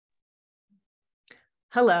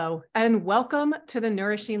Hello, and welcome to the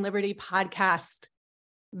Nourishing Liberty podcast.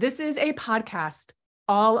 This is a podcast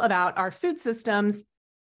all about our food systems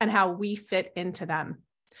and how we fit into them.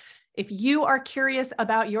 If you are curious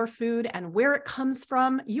about your food and where it comes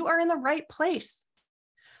from, you are in the right place.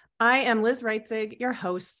 I am Liz Reitzig, your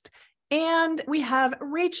host, and we have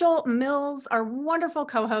Rachel Mills, our wonderful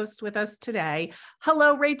co-host, with us today.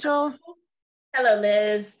 Hello, Rachel. Hello,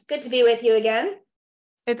 Liz. Good to be with you again.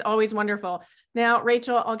 It's always wonderful. Now,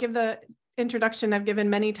 Rachel, I'll give the introduction I've given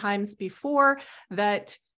many times before,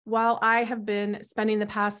 that while I have been spending the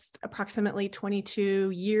past approximately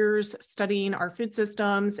 22 years studying our food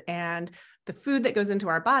systems and the food that goes into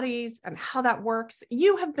our bodies and how that works,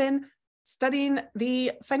 you have been studying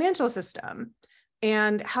the financial system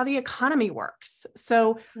and how the economy works.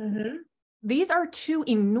 So these are two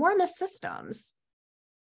enormous systems,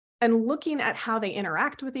 and looking at how they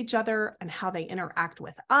interact with each other and how they interact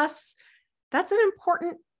with us, that's an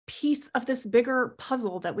important piece of this bigger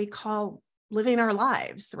puzzle that we call living our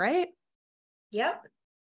lives, right? Yep.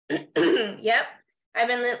 Yep. I've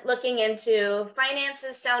been looking into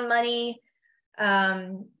finances, sound money,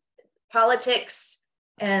 politics,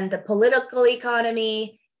 and the political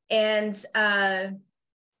economy, and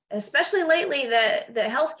especially lately, the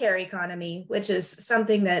healthcare economy, which is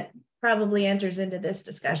something that probably enters into this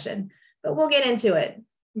discussion, but we'll get into it.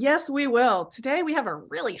 Yes, we will. Today, we have a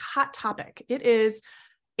really hot topic. It is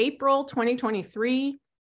April 2023,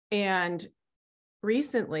 and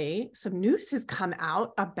recently, some news has come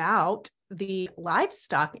out about the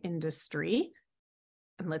livestock industry.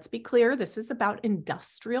 And let's be clear, this is about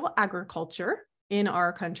industrial agriculture in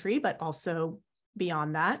our country, but also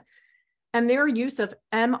beyond that, and their use of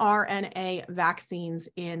mRNA vaccines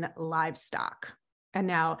in livestock. And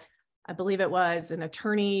now, I believe it was an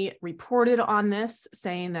attorney reported on this,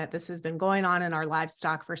 saying that this has been going on in our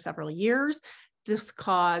livestock for several years. This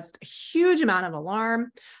caused a huge amount of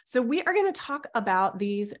alarm. So we are going to talk about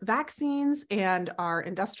these vaccines and our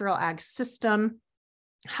industrial ag system,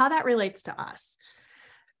 how that relates to us.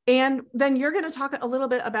 And then you're going to talk a little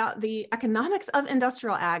bit about the economics of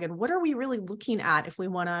industrial ag and what are we really looking at if we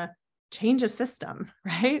want to change a system,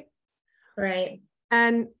 right? Right.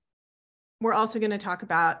 And we're also going to talk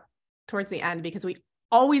about towards the end, because we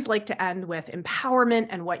always like to end with empowerment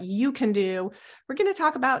and what you can do. We're going to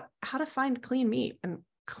talk about how to find clean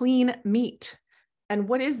meat and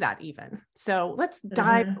what is that even? So let's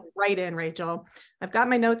dive right in, Rachel. I've got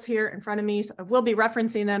my notes here in front of me, so I will be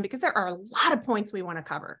referencing them because there are a lot of points we want to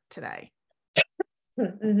cover today.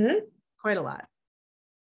 Quite a lot.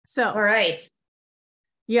 So, all right.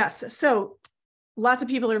 Yes. So lots of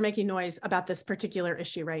people are making noise about this particular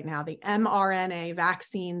issue right now, the mRNA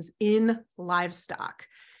vaccines in livestock.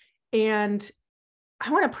 And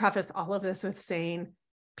I want to preface all of this with saying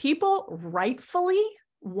people rightfully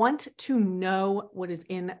want to know what is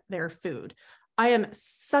in their food. I am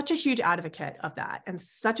such a huge advocate of that, and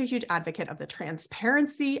such a huge advocate of the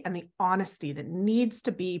transparency and the honesty that needs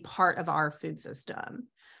to be part of our food system.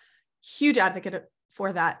 Huge advocate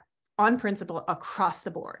for that on principle across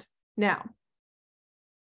the board. Now,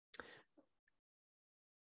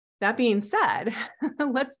 that being said,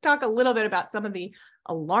 let's talk a little bit about some of the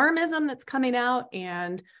alarmism that's coming out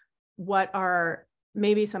and what are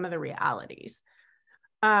maybe some of the realities.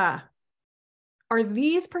 Are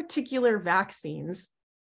these particular vaccines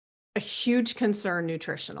a huge concern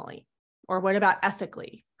nutritionally? Or what about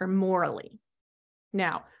ethically or morally?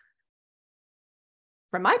 Now,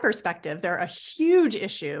 from my perspective, they're a huge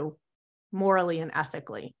issue morally and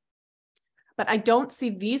ethically. But I don't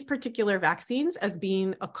see these particular vaccines as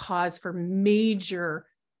being a cause for major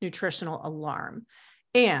nutritional alarm.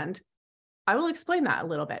 And I will explain that a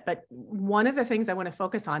little bit. But one of the things I want to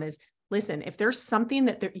focus on is, listen, if there's something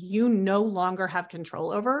that you no longer have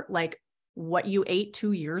control over, like what you ate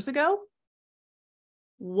 2 years ago,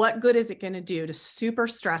 what good is it going to do to super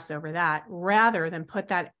stress over that rather than put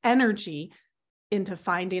that energy into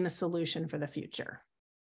finding a solution for the future?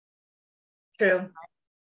 True.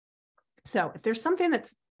 So if there's something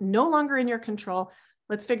that's no longer in your control,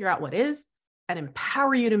 let's figure out what is and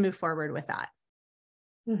empower you to move forward with that.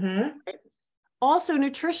 Right? Also,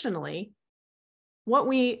 nutritionally, what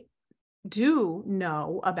we do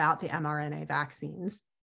know about the mRNA vaccines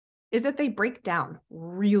is that they break down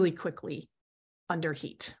really quickly under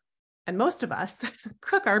heat. And most of us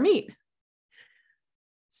cook our meat.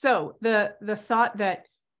 So the thought that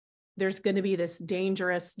there's going to be this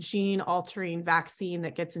dangerous gene-altering vaccine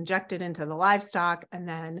that gets injected into the livestock and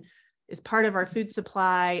then is part of our food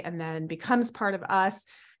supply and then becomes part of us.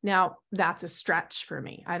 Now, that's a stretch for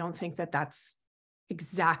me. I don't think that that's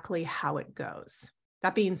exactly how it goes.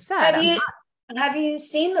 That being said, Have you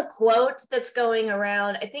seen the quote that's going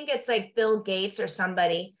around? I think it's like Bill Gates or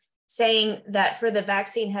somebody saying that for the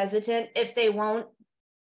vaccine hesitant, if they won't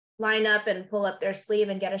line up and pull up their sleeve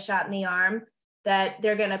and get a shot in the arm, that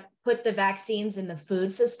they're going to put the vaccines in the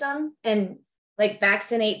food system and like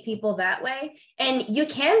vaccinate people that way. And you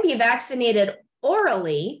can be vaccinated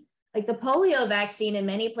orally. Like the polio vaccine in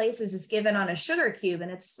many places is given on a sugar cube, and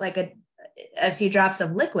it's like a few drops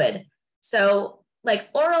of liquid. So like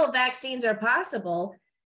oral vaccines are possible.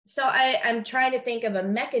 So I'm trying to think of a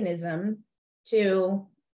mechanism to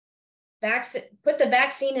put the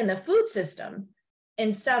vaccine in the food system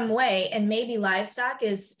in some way, and maybe livestock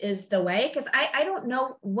is the way, because I don't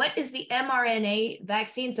know, what is the mRNA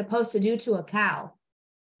vaccine supposed to do to a cow?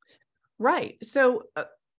 Right. So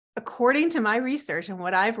according to my research and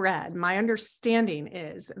what I've read, my understanding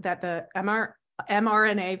is that the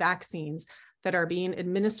mRNA vaccines that are being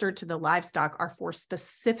administered to the livestock are for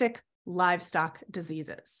specific livestock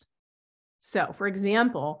diseases. So, for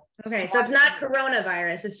example, okay, so it's not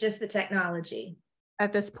coronavirus, it's just the technology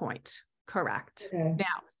at this point. Correct. Okay.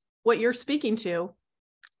 Now, what you're speaking to,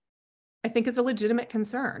 I think, is a legitimate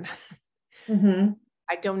concern. Mm-hmm.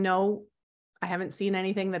 I don't know. I haven't seen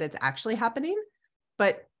anything that it's actually happening,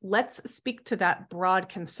 but let's speak to that broad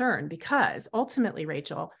concern, because ultimately,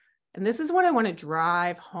 Rachel, and this is what I want to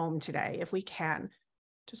drive home today, if we can,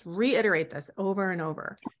 just reiterate this over and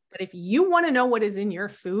over, that if you want to know what is in your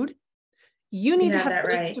food, you need to have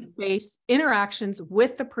face-to-face interactions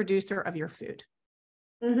with the producer of your food.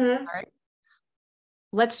 Mm-hmm. All right.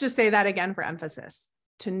 Let's just say that again for emphasis.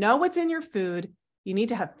 To know what's in your food, you need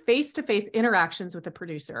to have face-to-face interactions with the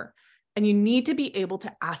producer, and you need to be able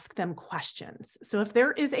to ask them questions. So if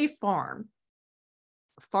there is a farmer,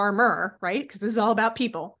 right? Because this is all about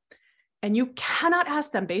people, and you cannot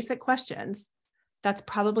ask them basic questions, that's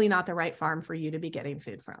probably not the right farm for you to be getting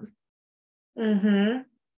food from. Mm-hmm.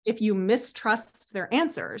 If you mistrust their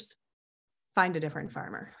answers, find a different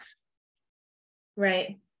farmer.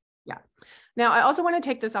 Right. Yeah. Now, I also want to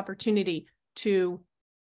take this opportunity to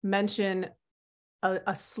mention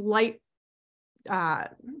a slight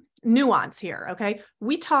nuance here. Okay.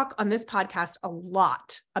 We talk on this podcast a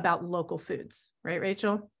lot about local foods, right,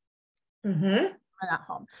 Rachel? Mm-hmm. At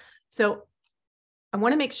home. So I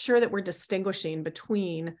want to make sure that we're distinguishing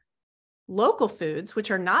between local foods,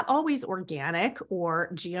 which are not always organic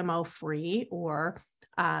or GMO free or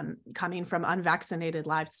coming from unvaccinated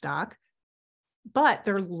livestock, but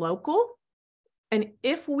they're local. And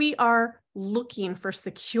if we are looking for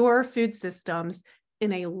secure food systems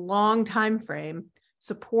in a long time frame,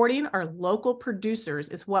 supporting our local producers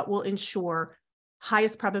is what will ensure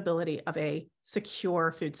highest probability of a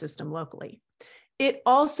secure food system locally. It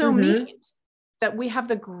also means that we have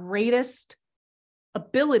the greatest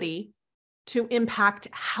ability to impact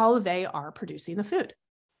how they are producing the food.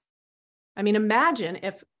 I mean, imagine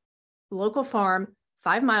if local farm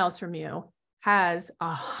 5 miles from you has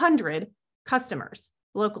 100 customers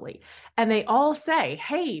locally, and they all say,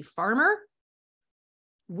 hey, farmer,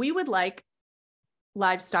 we would like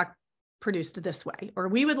livestock produced this way, or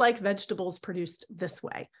we would like vegetables produced this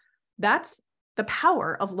way. That's the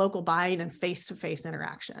power of local buying and face-to-face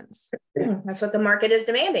interactions. That's what the market is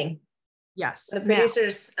demanding. Yes. The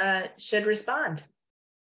producers should respond.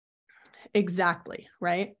 Exactly,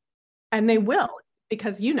 right? And they will,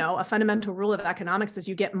 because, you know, a fundamental rule of economics is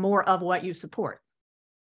you get more of what you support.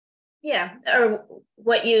 Yeah, or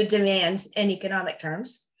what you demand in economic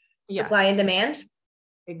terms. Yes. Supply and demand.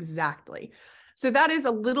 Exactly. So that is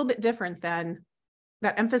a little bit different than,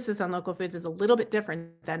 that emphasis on local foods is a little bit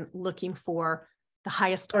different than looking for the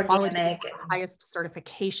highest quality, the highest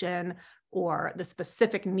certification, or the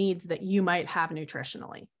specific needs that you might have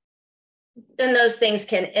nutritionally. Then those things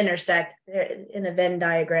can intersect in a Venn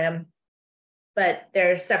diagram, but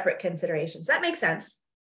they're separate considerations. That makes sense.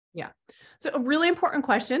 Yeah. So a really important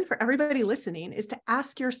question for everybody listening is to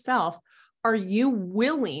ask yourself, are you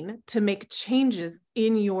willing to make changes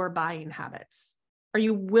in your buying habits? Are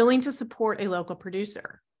you willing to support a local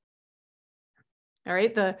producer? All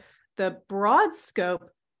right. The broad scope,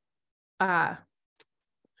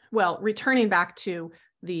 well, returning back to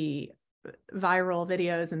the viral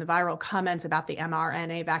videos and the viral comments about the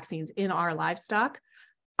mRNA vaccines in our livestock,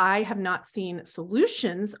 I have not seen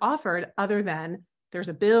solutions offered other than there's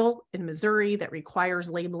a bill in Missouri that requires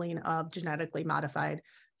labeling of genetically modified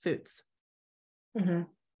foods. Mm-hmm.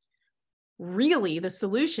 Really, the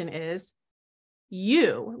solution is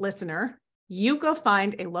you, listener, you go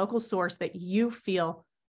find a local source that you feel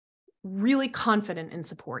really confident in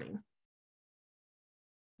supporting.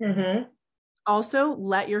 Mm-hmm. Also,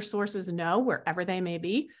 let your sources know, wherever they may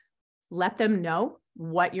be, let them know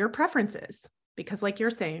what your preference is. because like you're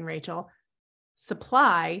saying, Rachel,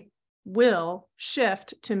 supply will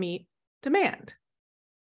shift to meet demand.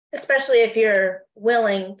 Especially if you're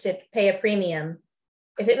willing to pay a premium.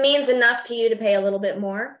 If it means enough to you to pay a little bit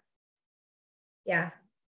more. Yeah.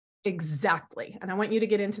 Exactly. And I want you to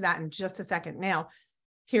get into that in just a second. Now,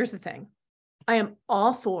 here's the thing. I am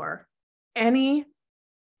all for anything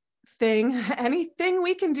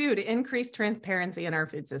we can do to increase transparency in our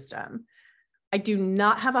food system. I do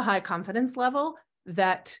not have a high confidence level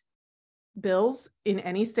that bills in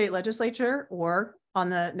any state legislature or on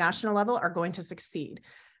the national level are going to succeed.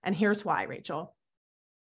 And here's why, Rachel.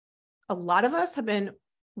 A lot of us have been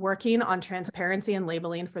working on transparency and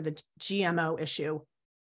labeling for the GMO issue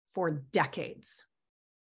for decades.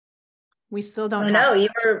 We still don't know.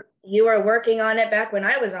 You were working on it back when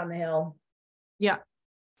I was on the Hill. Yeah.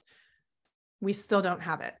 We still don't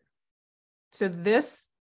have it. So this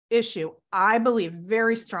issue, I believe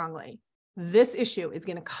very strongly, this issue is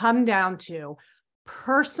going to come down to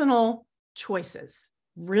personal choices.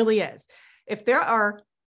 Really is. If there are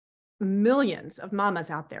millions of mamas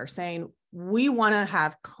out there saying, we want to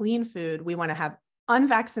have clean food, we want to have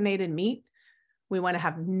unvaccinated meat, we want to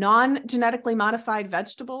have non-genetically modified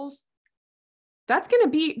vegetables, there's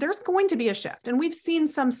going to be a shift. And we've seen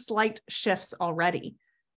some slight shifts already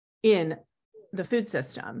in the food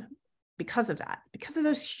system because of that, because of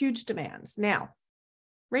those huge demands. Now,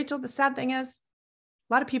 Rachel, the sad thing is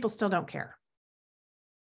a lot of people still don't care.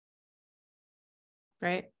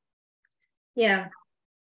 Right? Yeah.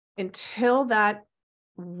 Until that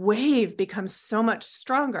wave becomes so much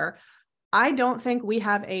stronger, I don't think we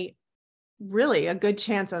have a good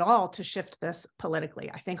chance at all to shift this politically.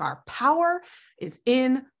 I think our power is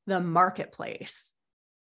in the marketplace.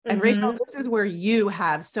 And Rachel, this is where you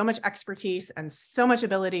have so much expertise and so much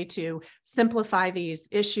ability to simplify these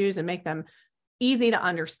issues and make them easy to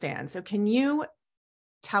understand. So can you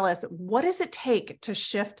tell us, what does it take to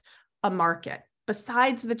shift a market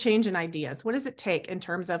besides the change in ideas? What does it take in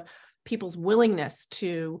terms of people's willingness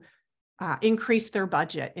to increase their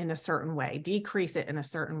budget in a certain way, decrease it in a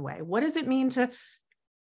certain way? What does it mean to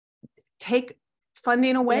take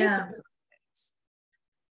funding away from things?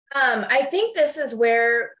 I think this is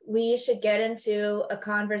where we should get into a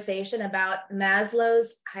conversation about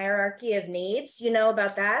Maslow's hierarchy of needs. You know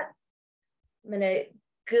about that? I'm going to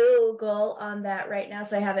Google on that right now,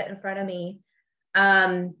 so I have it in front of me.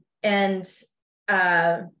 I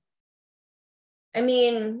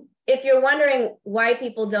mean, if you're wondering why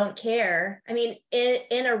people don't care, I mean,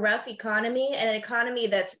 in a rough economy, and an economy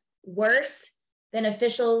that's worse than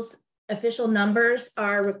official numbers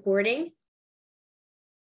are reporting,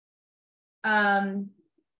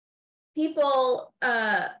 people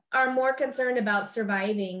are more concerned about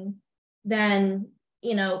surviving than,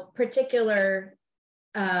 particular,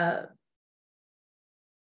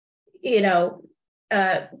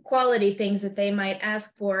 quality things that they might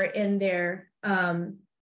ask for in their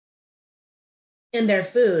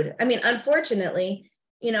food. I mean, unfortunately,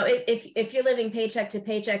 if you're living paycheck to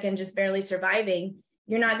paycheck and just barely surviving,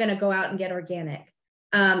 you're not going to go out and get organic.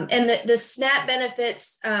 And the SNAP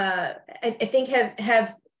benefits, I think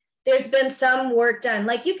have there's been some work done.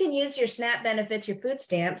 Like, you can use your SNAP benefits, your food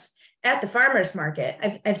stamps, at the farmers market.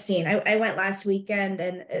 I've seen. I went last weekend,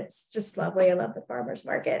 and it's just lovely. I love the farmers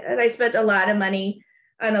market, and I spent a lot of money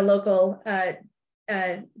on a local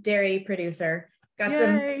dairy producer. Got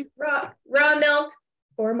some raw milk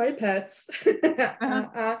for my pets. And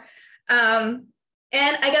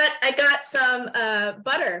I got some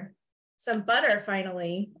butter. Some butter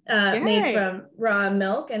finally made from raw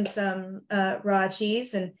milk, and some raw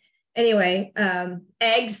cheese. And anyway,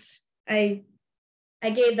 eggs, I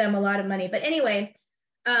gave them a lot of money. But anyway,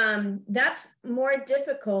 that's more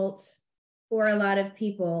difficult for a lot of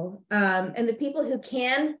people. And the people who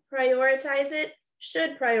can prioritize it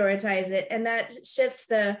should prioritize it. And that shifts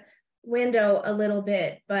the window a little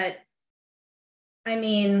bit. But I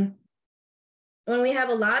mean, when we have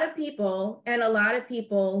a lot of people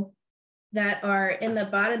that are in the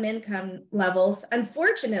bottom income levels,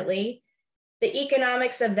 unfortunately, the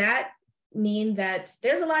economics of that mean that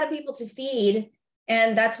there's a lot of people to feed.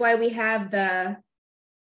 And that's why we have the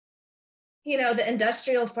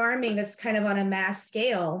industrial farming that's kind of on a mass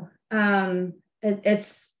scale.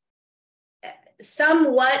 It's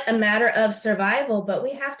somewhat a matter of survival, but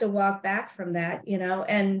we have to walk back from that,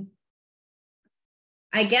 and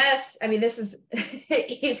I guess, I mean, this is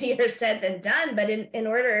easier said than done, but in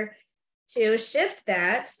order to shift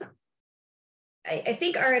that, I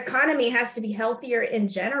think our economy has to be healthier in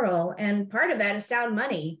general. And part of that is sound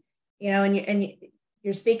money, and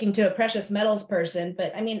you're speaking to a precious metals person,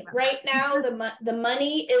 but I mean, right now, the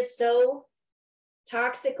money is so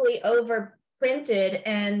toxically overprinted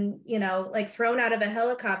and, like thrown out of a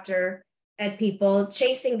helicopter at people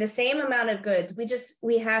chasing the same amount of goods.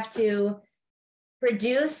 We have to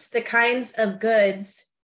produce the kinds of goods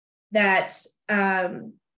that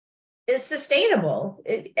is sustainable,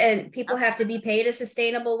 and people have to be paid a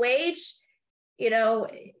sustainable wage, and all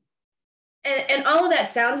of that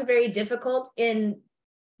sounds very difficult in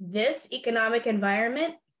this economic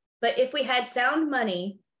environment. But if we had sound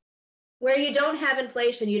money where you don't have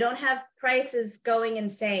inflation, you don't have prices going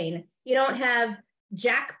insane, you don't have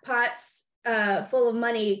jackpots full of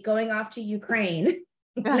money going off to Ukraine,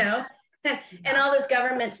 and all this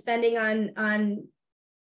government spending on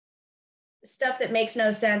stuff that makes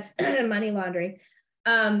no sense, money laundering,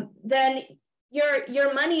 then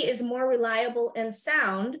your money is more reliable and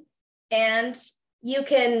sound, and you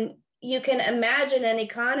can imagine an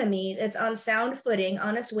economy that's on sound footing,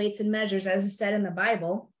 on its weights and measures, as is said in the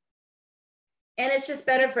Bible, and it's just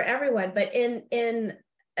better for everyone. But in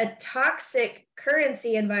a toxic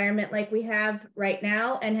currency environment like we have right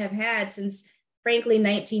now and have had since, frankly,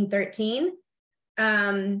 1913,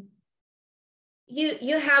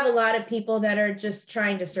 you have a lot of people that are just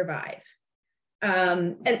trying to survive.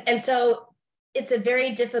 And so it's a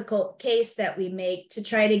very difficult case that we make to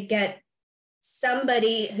try to get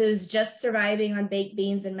somebody who's just surviving on baked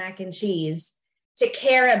beans and mac and cheese to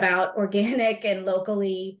care about organic and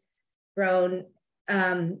locally grown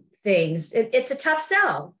things. It's a tough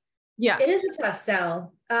sell. Yeah, it is a tough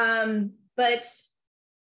sell. But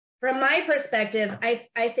from my perspective,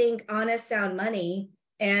 I think honest, sound money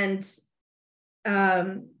and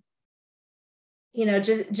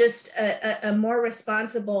just a more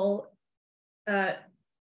responsible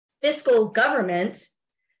fiscal government,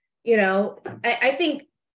 I think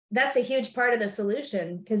that's a huge part of the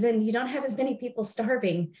solution, because then you don't have as many people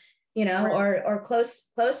starving, right, or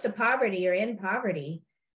close to poverty or in poverty.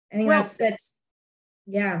 I think that's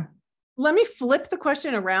yeah. Let me flip the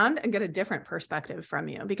question around and get a different perspective from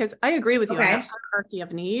you, because I agree with you on that hierarchy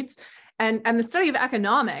of needs. And the study of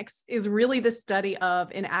economics is really the study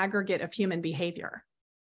of an aggregate of human behavior,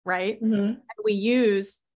 right? Mm-hmm. And we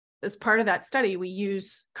use, as part of that study, we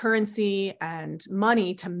use currency and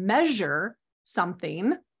money to measure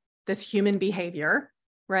something, this human behavior,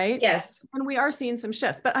 right? Yes. And we are seeing some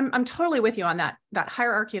shifts, but I'm totally with you on that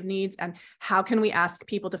hierarchy of needs, and how can we ask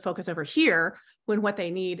people to focus over here when what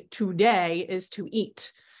they need today is to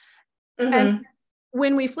eat? Mm-hmm. And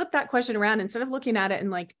when we flip that question around, instead of looking at it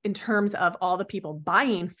in terms of all the people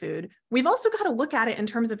buying food, we've also got to look at it in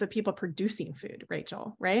terms of the people producing food,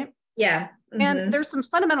 Rachel, right? Yeah. Mm-hmm. And there's some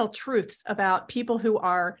fundamental truths about people who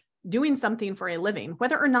are doing something for a living,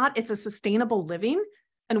 whether or not it's a sustainable living,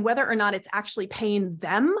 and whether or not it's actually paying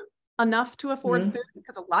them enough to afford food,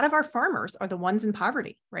 because a lot of our farmers are the ones in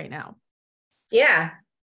poverty right now. Yeah.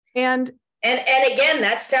 And again,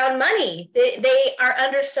 that's sound money. They are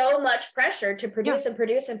under so much pressure to produce and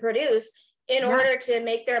produce and produce in order to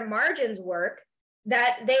make their margins work,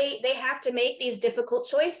 that they have to make these difficult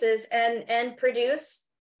choices and produce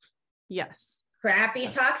crappy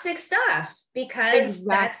toxic stuff, because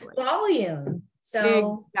that's volume.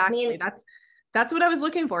 So exactly. I mean, that's what I was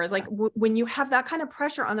looking for, is like when you have that kind of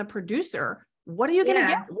pressure on the producer, what are you going to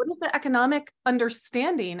get? What is the economic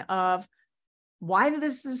understanding of why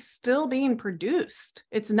this is still being produced?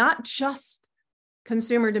 It's not just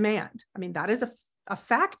consumer demand. I mean, that is a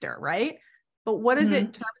factor, right? But what is it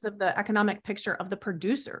in terms of the economic picture of the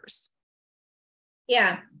producers?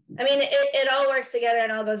 Yeah. I mean, it all works together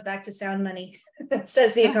and all goes back to sound money,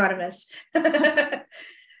 says the economist. But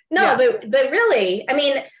really, I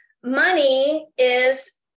mean, money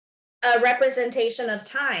is a representation of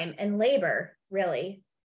time and labor, really.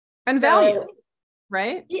 And value,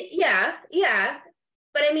 right? Yeah.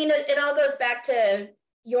 But I mean, it all goes back to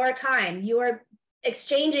your time. You are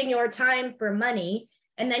exchanging your time for money,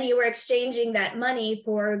 and then you are exchanging that money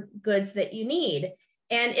for goods that you need.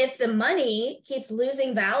 And if the money keeps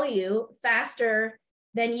losing value faster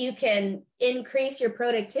than you can increase your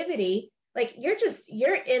productivity, like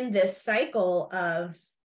you're in this cycle of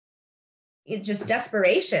just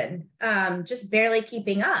desperation, just barely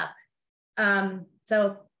keeping up.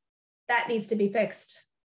 So that needs to be fixed.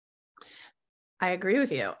 I agree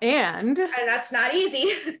with you. And that's not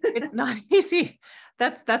easy. It's not easy.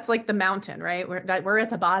 That's like the mountain, right? We're at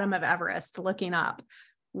the bottom of Everest looking up.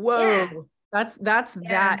 Whoa. Yeah. That's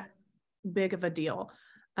that big of a deal.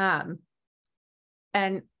 And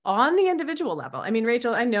on the individual level, I mean,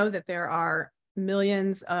 Rachel, I know that there are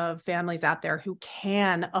millions of families out there who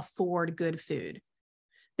can afford good food.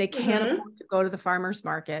 They can afford to go to the farmer's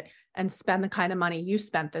market and spend the kind of money you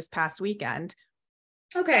spent this past weekend.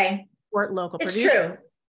 Okay. support local It's producers. true.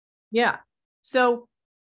 Yeah. So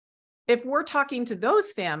if we're talking to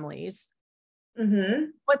those families,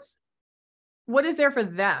 what is there for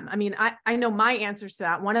them? I mean, I know my answers to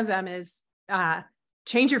that. One of them is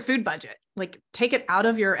change your food budget, like take it out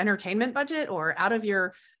of your entertainment budget or out of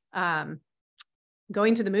your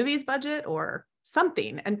going to the movies budget or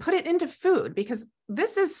something and put it into food, because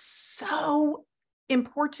this is so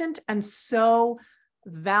important and so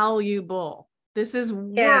valuable. This is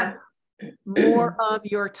worth more of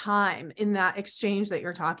your time in that exchange that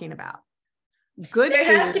you're talking about. Good. There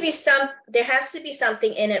has to be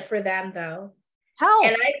something in it for them though. Health.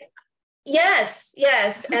 And yes.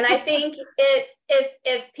 And I think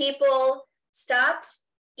if people stopped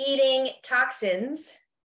eating toxins,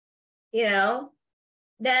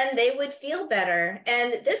 then they would feel better.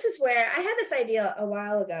 And this is where I had this idea a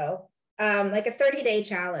while ago, like a 30-day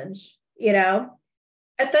challenge, a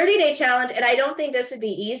 30-day challenge. And I don't think this would be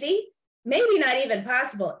easy, maybe not even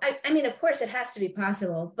possible. I mean, of course it has to be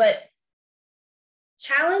possible, but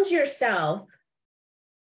challenge yourself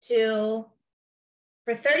to,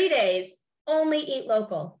 for 30 days, only eat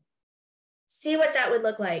local. See what that would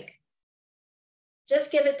look like.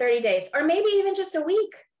 Just give it 30 days, or maybe even just a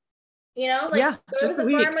week. Go to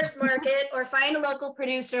the farmer's market or find a local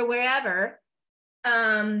producer wherever,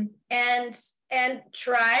 and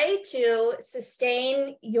try to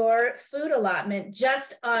sustain your food allotment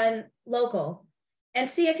just on local, and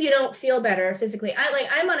see if you don't feel better physically.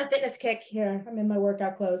 I'm on a fitness kick here. I'm in my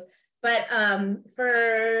workout clothes, but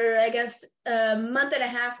for I guess a month and a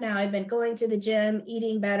half now, I've been going to the gym,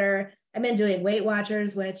 eating better. I've been doing Weight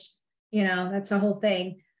Watchers, which that's a whole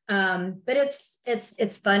thing. But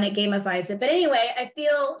it's fun. It gamifies it. But anyway, I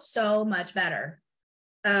feel so much better.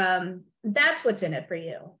 That's what's in it for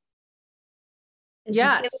you.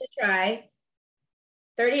 Yes. Just give it a try.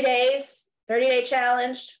 30 days, 30-day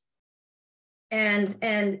challenge,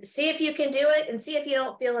 and see if you can do it, and see if you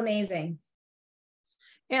don't feel amazing.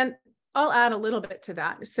 And I'll add a little bit to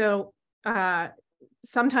that. So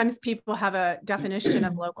sometimes people have a definition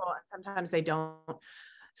of local and sometimes they don't.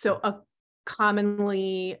 So a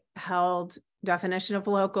commonly held definition of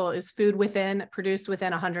local is food produced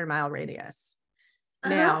within 100-mile radius.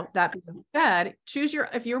 Now, that being said,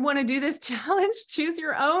 if you want to do this challenge, choose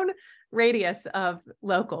your own radius of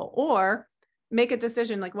local, or make a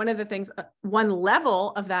decision. Like one of the things, one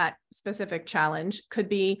level of that specific challenge could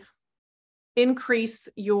be increase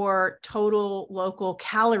your total local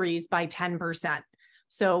calories by 10%.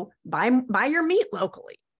 So buy your meat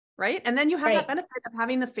locally. Right. And then you have that benefit of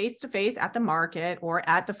having the face-to-face at the market or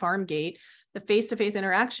at the farm gate, the face-to-face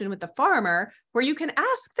interaction with the farmer, where you can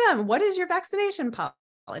ask them, what is your vaccination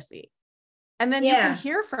policy? And then you can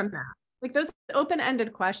hear from them. Like those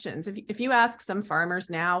open-ended questions. If you ask some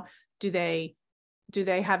farmers now, do they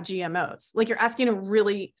have GMOs? Like you're asking a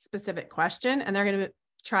really specific question and they're going to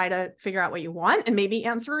try to figure out what you want and maybe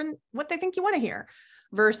answer what they think you want to hear,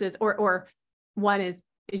 versus, or one is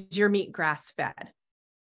your meat grass-fed?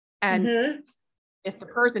 And if the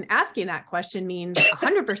person asking that question means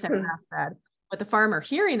 100% grass-fed, but the farmer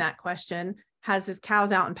hearing that question has his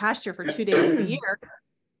cows out in pasture for 2 days of the year,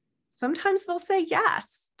 sometimes they'll say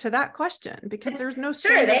yes to that question because there's no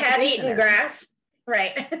sure they have eaten grass,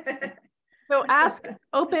 right? So ask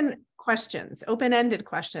open questions, open-ended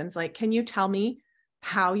questions like, can you tell me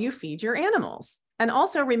how you feed your animals? And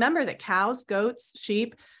also remember that cows, goats,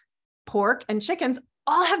 sheep, pork, and chickens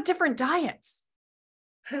all have different diets.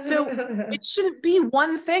 So it shouldn't be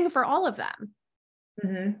one thing for all of them.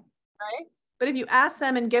 Right? But if you ask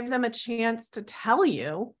them and give them a chance to tell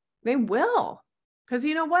you, they will. Because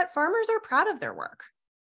you know what? Farmers are proud of their work.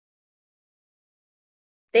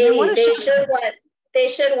 They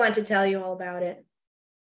should want to tell you all about it.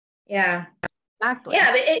 Yeah. Exactly.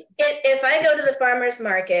 Yeah, but if I go to the farmer's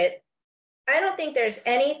market, I don't think there's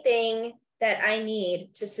anything that I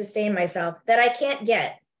need to sustain myself that I can't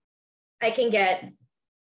get. I can get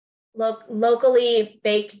locally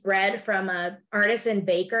baked bread from a artisan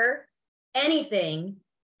baker, anything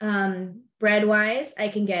bread wise. I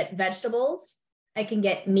can get vegetables, I can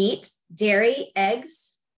get meat, dairy,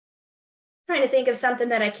 eggs. I'm trying to think of something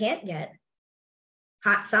that I can't get.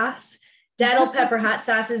 Hot sauce, datil pepper hot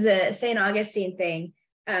sauce is a St. Augustine thing,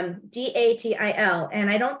 DATIL, and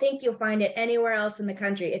I don't think you'll find it anywhere else in the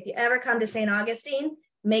country. If you ever come to St. Augustine,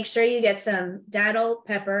 make sure you get some datil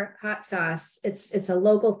pepper hot sauce. It's a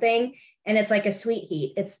local thing, and it's like a sweet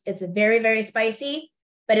heat. It's a very, very spicy,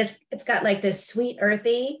 but it's got like this sweet,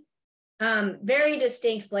 earthy, very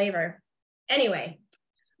distinct flavor. Anyway.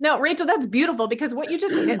 No, Rachel, that's beautiful, because what you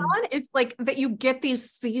just hit on is like that you get these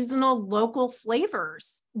seasonal local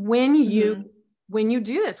flavors when you when you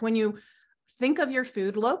do this, when you think of your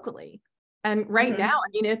food locally. And right now, I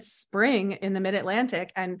mean, it's spring in the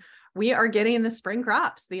mid-Atlantic, and we are getting the spring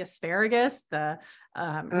crops, the asparagus, the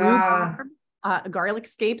rhubarb, garlic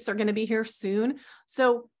scapes are going to be here soon.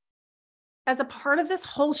 So as a part of this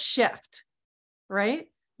whole shift, right,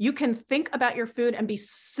 you can think about your food and be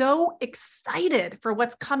so excited for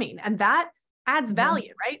what's coming. And that adds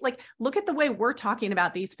value, right? Like, look at the way we're talking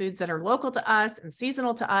about these foods that are local to us and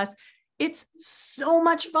seasonal to us. It's so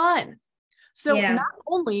much fun. So not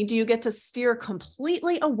only do you get to steer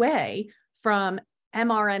completely away from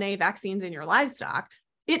mRNA vaccines in your livestock,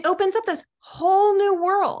 it opens up this whole new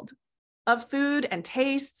world of food and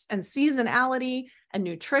tastes and seasonality and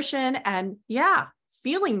nutrition and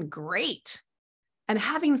feeling great and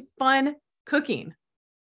having fun cooking.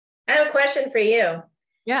 I have a question for you.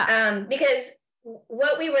 Yeah. Because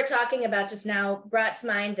what we were talking about just now brought to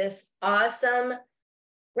mind this awesome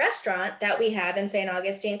restaurant that we have in St.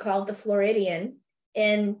 Augustine called the Floridian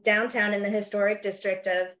in downtown in the historic district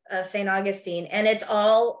of St. Augustine. And it's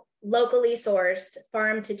all locally sourced,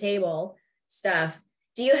 farm to table stuff.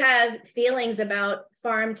 Do you have feelings about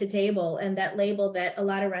farm to table and that label that a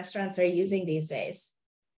lot of restaurants are using these days?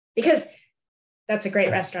 Because that's a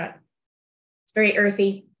great restaurant. It's very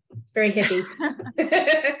earthy. It's very hippie.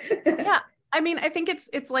 Yeah. I mean, I think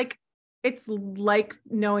it's like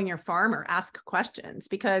knowing your farmer. Ask questions,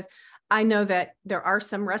 because I know that there are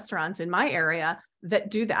some restaurants in my area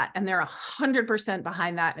that do that, and they're 100%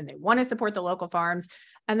 behind that, and they want to support the local farms.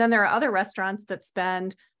 And then there are other restaurants that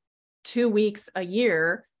spend 2 weeks a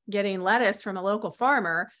year getting lettuce from a local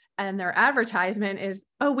farmer, and their advertisement is,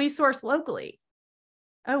 oh, we source locally.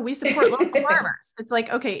 Oh, we support local farmers. It's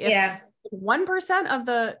like, okay, if 1% of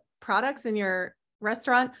the products in your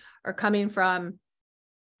restaurant are coming from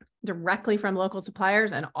directly from local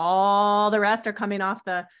suppliers and all the rest are coming off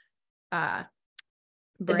the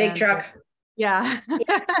big truck.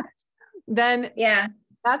 Then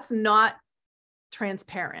that's not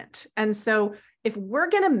transparent. And so if we're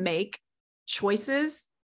going to make choices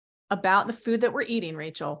about the food that we're eating,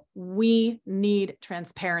 Rachel, we need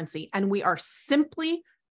transparency. And we are simply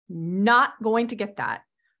not going to get that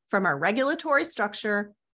from our regulatory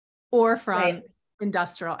structure or from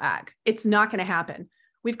industrial ag. It's not going to happen.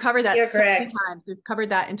 We've covered that so many times. We've covered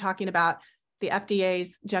that in talking about the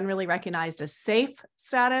FDA's generally recognized as safe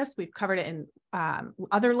status. We've covered it in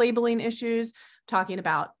other labeling issues, talking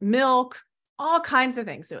about milk, all kinds of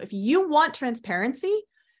things. So if you want transparency,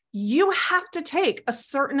 you have to take a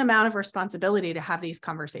certain amount of responsibility to have these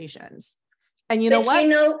conversations. And you know what?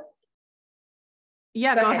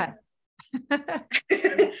 Go ahead.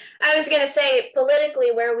 I was going to say,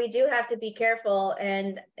 politically, where we do have to be careful,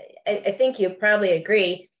 and I think you probably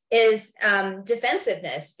agree, is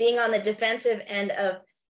defensiveness, being on the defensive end of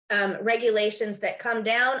regulations that come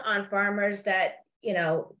down on farmers that, you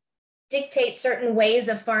know, dictate certain ways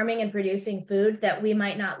of farming and producing food that we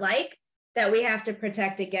might not like, that we have to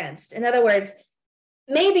protect against. In other words,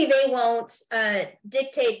 maybe they won't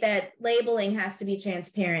dictate that labeling has to be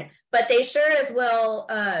transparent, but they sure as well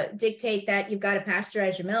dictate that you've got to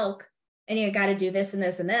pasteurize your milk and you got to do this and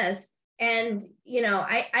this and this. And, you know,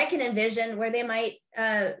 I can envision where they might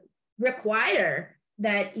require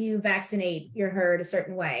that you vaccinate your herd a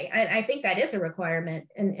certain way. I think that is a requirement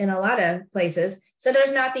in a lot of places. So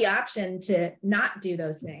there's not the option to not do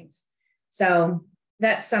those things. So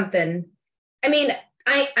that's something. I mean,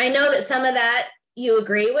 I know that some of that you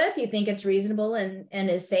agree with, you think it's reasonable and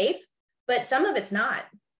is safe, but some of it's not.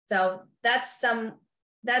 So that's an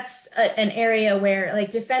area where,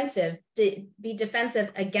 like, be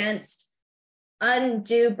defensive against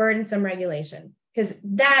undue burdensome regulation, because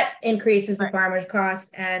that increases the farmer's costs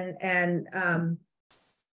and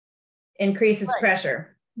increases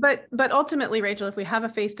pressure. But ultimately, Rachel, if we have a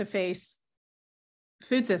face-to-face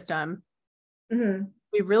food system,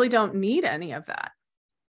 we really don't need any of that.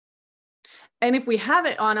 And if we have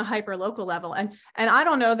it on a hyper-local level, and I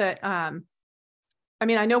don't know that, I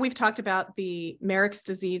mean, I know we've talked about the Marek's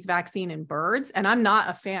disease vaccine in birds, and I'm not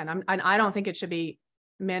a fan. I don't think it should be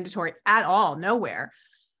mandatory at all, nowhere.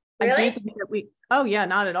 Really? I do think that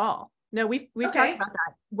not at all. No, we've talked about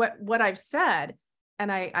that. What I've said,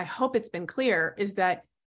 and I hope it's been clear, is that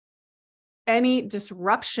any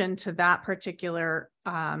disruption to that particular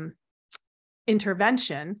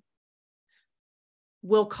intervention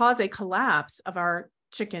will cause a collapse of our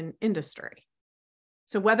chicken industry.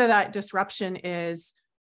 So whether that disruption is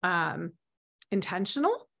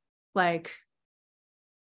intentional, like,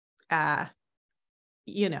 think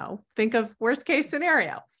of worst case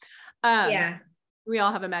scenario. We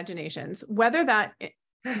all have imaginations. Whether that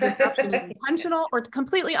disruption is intentional or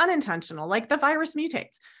completely unintentional, like the virus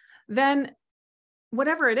mutates, then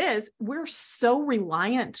whatever it is, we're so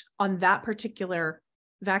reliant on that particular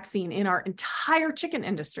vaccine in our entire chicken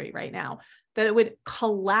industry right now that it would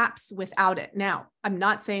collapse without it. Now, I'm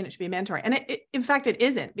not saying it should be mandatory. And in fact, it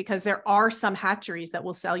isn't, because there are some hatcheries that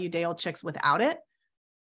will sell you day-old chicks without it.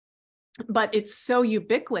 But it's so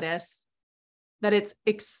ubiquitous that it's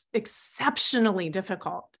exceptionally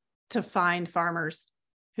difficult to find farmers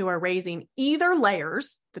who are raising either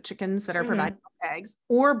layers, the chickens that are providing eggs,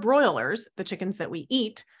 or broilers, the chickens that we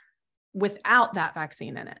eat, without that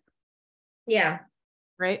vaccine in it. Yeah.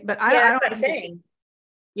 Right. But I don't think I'm saying.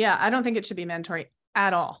 I don't think it should be mandatory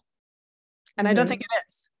at all. And I don't think it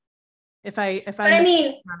is. If I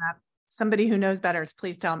mean, somebody who knows better,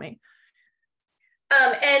 please tell me.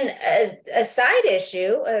 And a side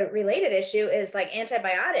issue, a related issue, is like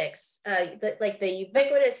antibiotics, like the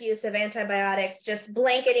ubiquitous use of antibiotics, just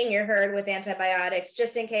blanketing your herd with antibiotics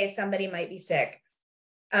just in case somebody might be sick.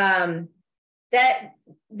 That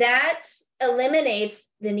eliminates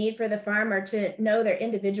the need for the farmer to know their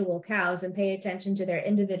individual cows and pay attention to their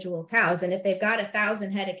individual cows. And if they've got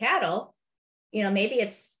 1,000 head of cattle, maybe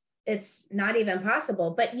it's not even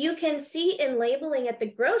possible. But you can see in labeling at the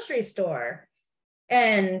grocery store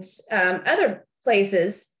and other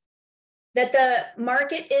places that the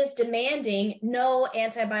market is demanding no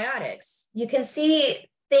antibiotics. You can see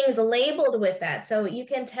things labeled with that. So you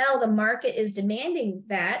can tell the market is demanding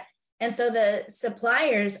that. And so the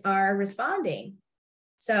suppliers are responding.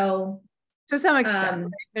 So to some extent,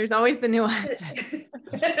 there's always the nuance.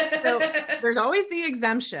 So there's always the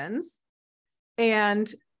exemptions.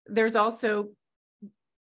 And there's also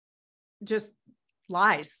just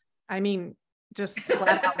lies. I mean, just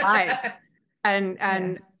flat out lies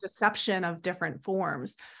and deception of different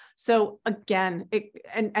forms. So again,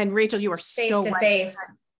 and Rachel, you are so right. Face.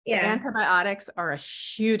 Yeah. Antibiotics are a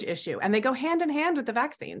huge issue, and they go hand in hand with the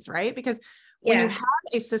vaccines, right? Because when you have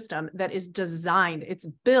a system that is designed, it's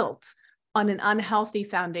built on an unhealthy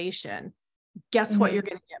foundation, guess what you're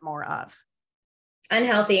going to get more of?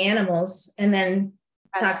 Unhealthy animals, and then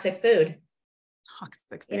toxic food.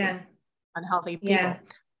 Toxic food. Unhealthy people. Yeah.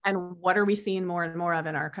 And what are we seeing more and more of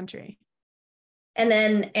in our country? And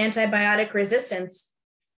then antibiotic resistance,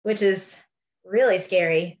 which is really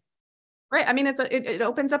scary. Right. I mean, it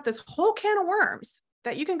opens up this whole can of worms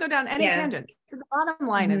that you can go down any tangent. So the bottom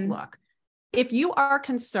line is, look, if you are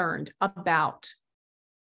concerned about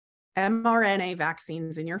mRNA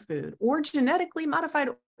vaccines in your food or genetically modified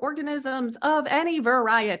organisms of any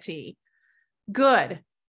variety, good.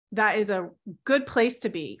 That is a good place to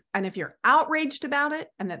be. And if you're outraged about it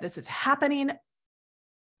and that this is happening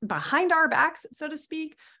behind our backs, so to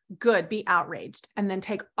speak, good, be outraged. And then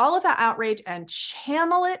take all of that outrage and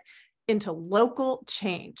channel it into local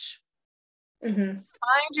change. Find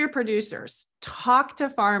your producers, talk to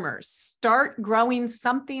farmers, start growing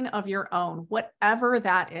something of your own, whatever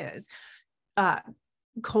that is.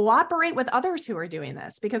 Cooperate with others who are doing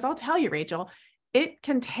this, because I'll tell you, Rachel, it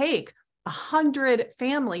can take 100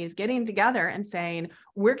 families getting together and saying,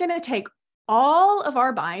 we're going to take all of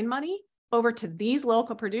our buying money over to these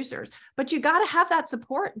local producers, but you got to have that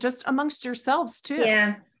support just amongst yourselves too.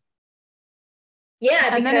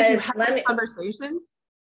 Yeah. And then if you have conversations,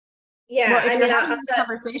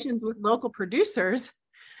 conversations with local producers,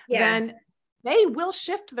 then they will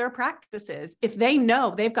shift their practices if they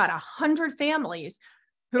know they've got 100 families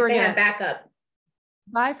who are going to backup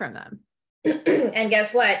buy from them. And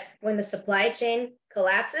guess what? When the supply chain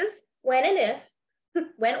collapses, when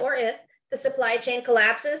or if the supply chain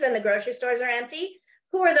collapses and the grocery stores are empty,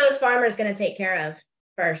 who are those farmers going to take care of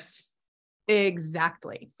first?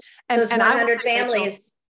 Exactly. Those 100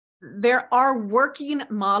 families. There are working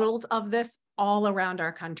models of this all around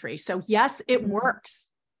our country. So yes, it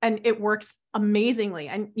works, and it works amazingly.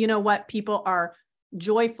 And you know what? People are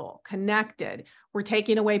joyful, connected. We're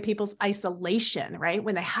taking away people's isolation, right?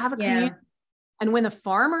 When they have a community. And when the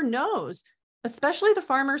farmer knows, especially the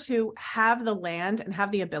farmers who have the land and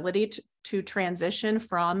have the ability to transition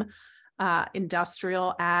from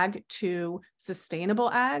industrial ag to sustainable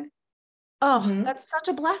ag, that's such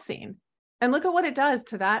a blessing. And look at what it does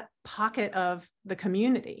to that pocket of the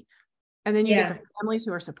community. And then you get the families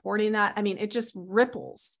who are supporting that. I mean, it just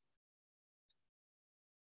ripples.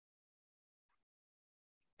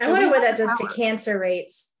 I wonder what that does to cancer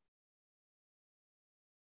rates.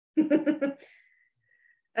 There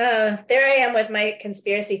I am with my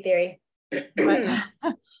conspiracy theory.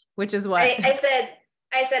 Which is what I said,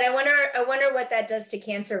 I wonder what that does to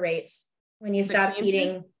cancer rates when you stop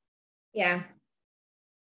eating. Yeah.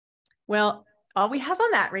 Well, all we have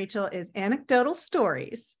on that, Rachel, is anecdotal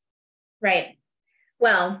stories. Right.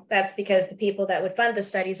 Well, that's because the people that would fund the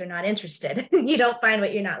studies are not interested. You don't find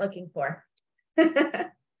what you're not looking for.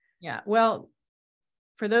 Yeah. Well,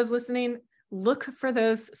 for those listening, look for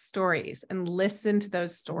those stories and listen to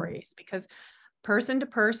those stories, because person to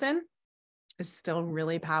person is still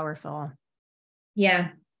really powerful. Yeah,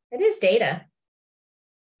 it is data.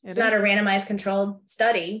 It's not a randomized controlled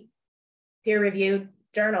study, peer-reviewed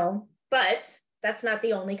journal, but that's not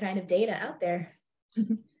the only kind of data out there.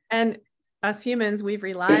 And us humans, we've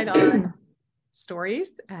relied on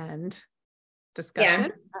stories and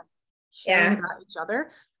discussion, hearing about each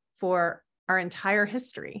other for our entire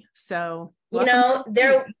history. So, you know,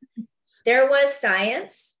 there was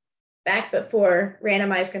science back before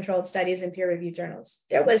randomized controlled studies and peer-reviewed journals.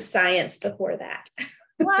 There was science before that.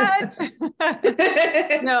 What?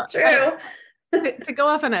 No, it's true. To go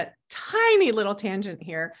off on a tiny little tangent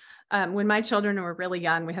here, when my children were really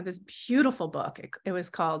young, we had this beautiful book. It was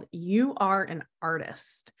called "You Are an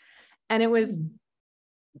Artist," and it was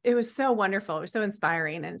so wonderful. It was so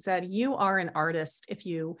inspiring, and it said, "You are an artist if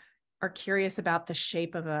you are curious about the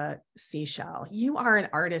shape of a seashell. You are an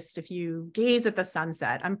artist if you gaze at the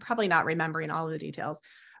sunset." I'm probably not remembering all of the details,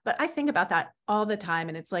 but I think about that all the time,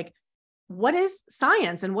 and it's like, what is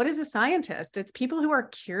science and what is a scientist? It's people who are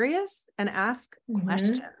curious and ask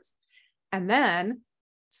questions, and then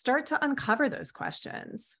start to uncover those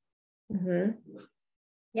questions.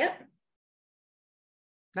 Yep.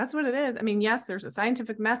 That's what it is. I mean, yes, there's a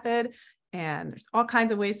scientific method and there's all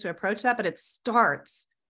kinds of ways to approach that, but it starts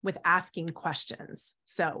with asking questions.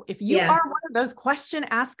 So if you are one of those question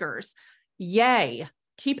askers, yay,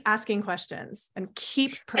 keep asking questions and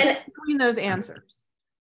keep pursuing those answers.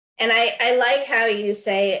 And I like how you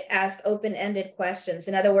say ask open-ended questions.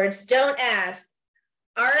 In other words, don't ask,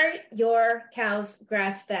 are your cows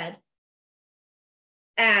grass-fed?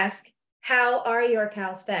 Ask, how are your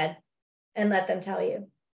cows fed? And let them tell you.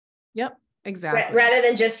 Yep, exactly. Rather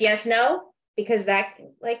than just yes, no, because that,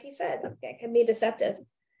 like you said, that can be deceptive.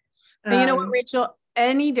 And you know what, Rachel,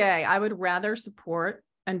 any day I would rather support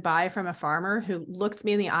and buy from a farmer who looks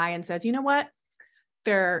me in the eye and says, you know what,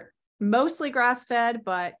 they're mostly grass-fed,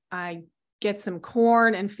 but I get some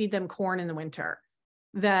corn and feed them corn in the winter,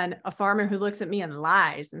 than a farmer who looks at me and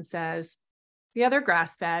lies and says, yeah, they're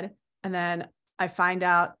grass-fed. And then I find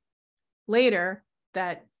out later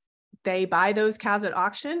that they buy those cows at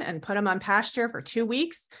auction and put them on pasture for 2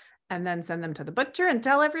 weeks and then send them to the butcher and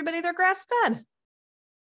tell everybody they're grass-fed.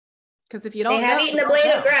 Because if you don't they have eaten a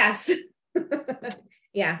blade of grass.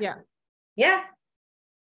 Yeah.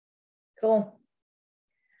 Cool.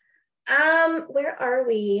 Where are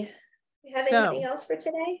we? We have anything else for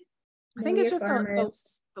today? I think it's just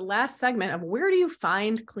the last segment of where do you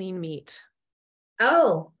find clean meat?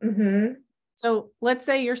 Oh. So let's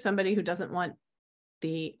say you're somebody who doesn't want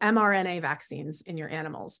the mRNA vaccines in your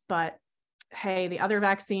animals, but hey, the other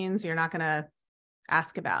vaccines you're not going to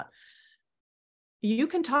ask about. You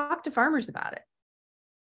can talk to farmers about it.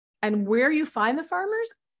 And where you find the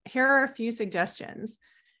farmers, here are a few suggestions.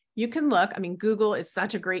 You can look, I mean, Google is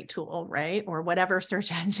such a great tool, right? Or whatever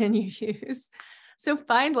search engine you use. So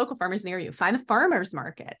find local farmers near you, find the farmers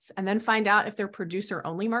markets, and then find out if they're producer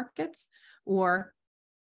only markets or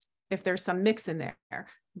if there's some mix in there.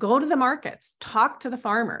 Go to the markets, talk to the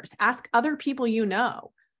farmers, ask other people you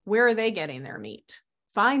know, where are they getting their meat?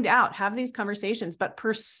 Find out, have these conversations, but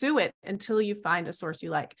pursue it until you find a source you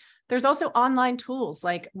like. There's also online tools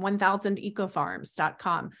like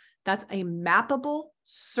 1000ecofarms.com. That's a mappable,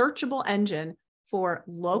 searchable engine for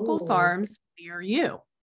local farms near you.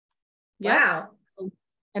 Yep. Wow.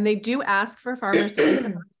 And they do ask for farmers to keep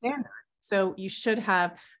them standard. So you should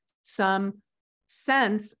have some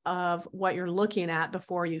sense of what you're looking at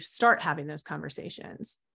before you start having those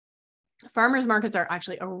conversations. Farmers markets are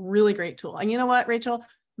actually a really great tool. And you know what, Rachel?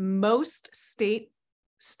 Most state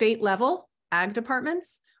level ag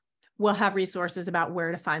departments will have resources about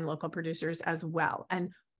where to find local producers as well.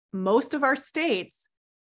 And most of our states,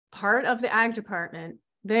 part of the ag department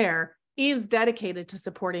there is dedicated to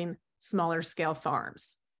supporting smaller scale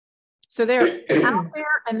farms. So they're out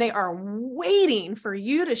there and they are waiting for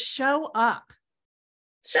you to show up.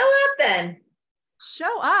 Show up then.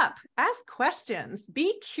 Show up, ask questions,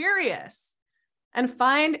 be curious, and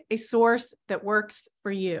find a source that works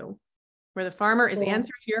for you, where the farmer is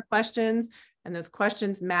answering your questions and those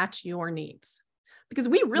questions match your needs. Because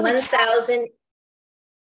we really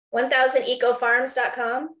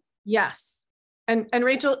 1000ecofarms.com. Yes. And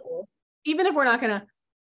Rachel, even if we're not going to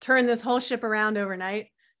turn this whole ship around overnight,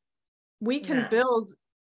 we can build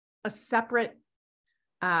a separate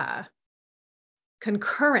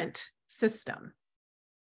concurrent system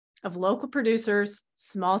of local producers,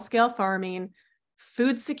 small scale farming,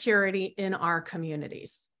 food security in our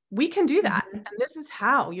communities. We can do that. And this is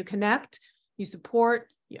how you connect, you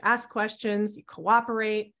support, you ask questions, you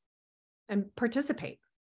cooperate, and participate.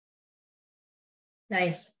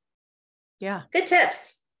 Nice. Yeah. Good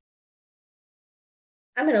tips.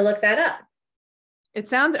 I'm going to look that up. It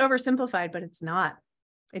sounds oversimplified, but it's not.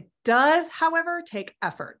 It does, however, take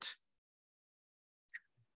effort.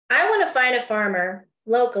 I want to find a farmer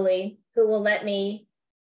locally who will let me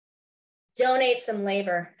donate some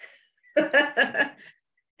labor and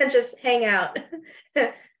just hang out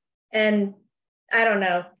and, I don't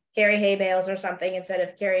know, carry hay bales or something instead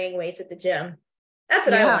of carrying weights at the gym. That's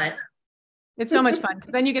what I want. It's so much fun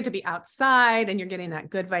because then you get to be outside and you're getting that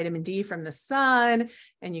good vitamin D from the sun,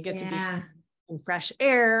 and you get to be in fresh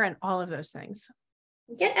air and all of those things.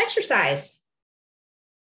 Get exercise.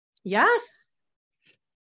 Yes.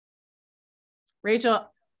 Rachel,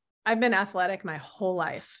 I've been athletic my whole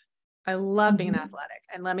life. I love being athletic.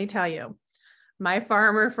 And let me tell you, my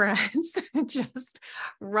farmer friends just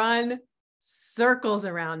run circles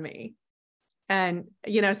around me. And,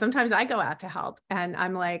 you know, sometimes I go out to help and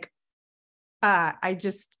I'm like, I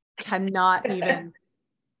just cannot even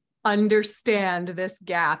understand this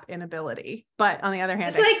gap in ability. But on the other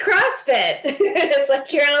hand, it's like CrossFit. It's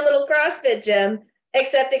like your own little CrossFit gym,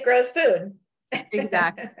 except it grows food.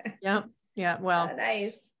 Exactly. Yep. Yeah. Well,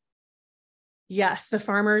 nice. Yes, the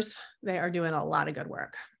farmers, they are doing a lot of good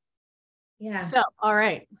work. Yeah. So, all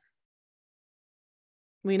right.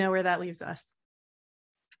 We know where that leaves us.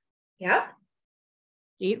 Yep.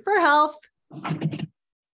 Eat for health.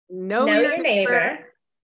 Know your neighbor.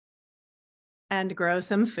 And grow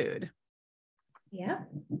some food. Yeah.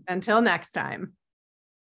 Until next time.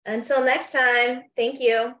 Until next time. Thank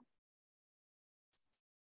you.